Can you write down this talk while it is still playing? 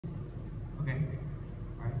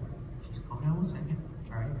a second.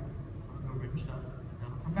 All right. I'm gonna go rip your stuff.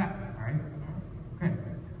 And I'll come back. All right. Okay.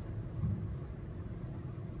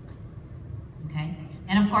 Okay.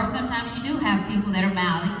 And of course, sometimes you do have people that are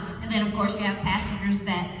mouthy, and then of course you have passengers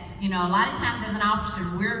that, you know, a lot of times as an officer,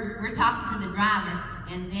 we're talking to the driver,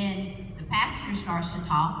 and then the passenger starts to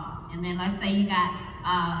talk, and then let's say you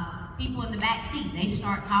got people in the back seat, they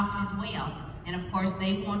start talking as well, and of course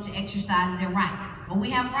they want to exercise their right. But we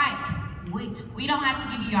have rights. We don't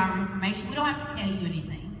have to give you our information. We don't have to tell you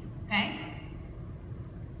anything. Okay?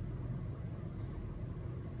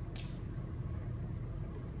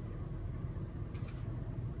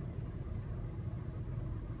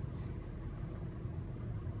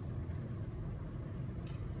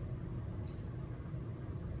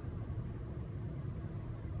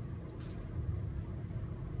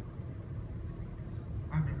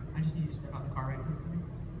 I just need you to step out the car right quick for me,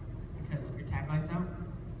 because your tag light's out.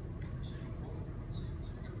 So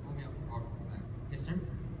you're gonna pull me out the car from the back. Yes, sir.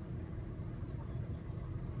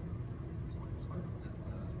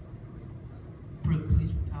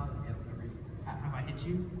 Police brutality. Yeah, whatever you. Have I hit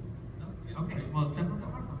you? No. Okay, well, step out the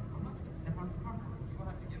car. I'm not gonna step out the car. You don't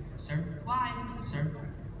have to give me a Sir? Why is this, sir?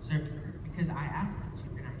 Sir, because I asked him to,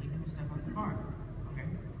 and I need him to step out the car. Okay?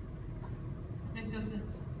 This makes no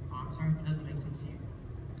sense. Oh, I'm sorry if it doesn't make sense to you.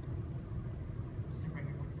 Step right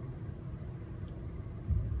here.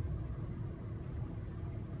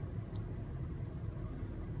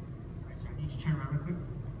 Alright, sir, I need you to turn around real quick.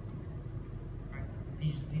 Alright, I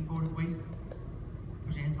need you to lean forward at the waist.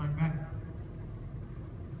 Push your hands behind your back.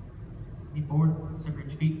 Lean forward,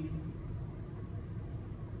 separate your feet.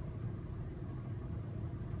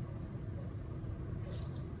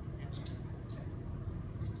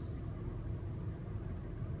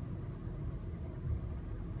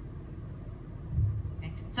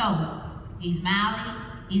 So, he's mouthy,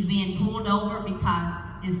 he's being pulled over because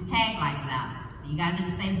his tag light is out. You guys in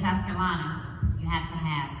the state of South Carolina, you have to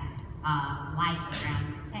have light around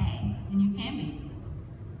your tag, and you can be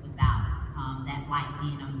without that light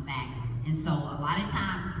being on the back. And so a lot of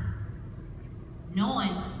times,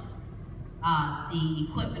 knowing the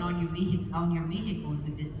equipment on your vehicle is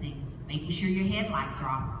a good thing. Making sure your headlights are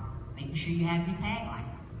off, making sure you have your tag light,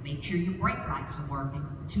 make sure your brake lights are working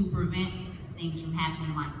to prevent things from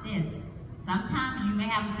happening like this. Sometimes you may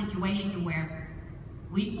have a situation to where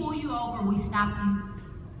we pull you over, we stop you,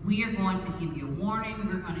 we are going to give you a warning,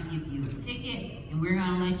 we're going to give you a ticket, and we're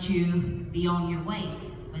going to let you be on your way.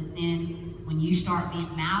 But then when you start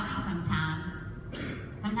being mouthy,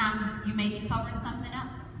 sometimes you may be covering something up.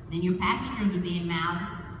 Then your passengers are being mouthy,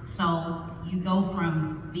 so you go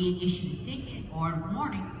from being issued a ticket or a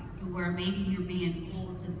warning to where maybe you're being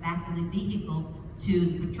pulled to the back of the vehicle to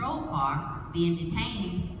the patrol car, being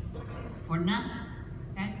detained for nothing.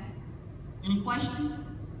 Okay? Any questions?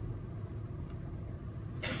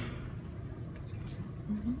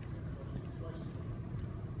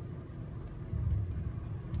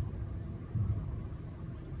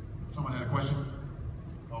 Someone had a question?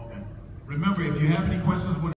 Okay. Remember, if you have any questions,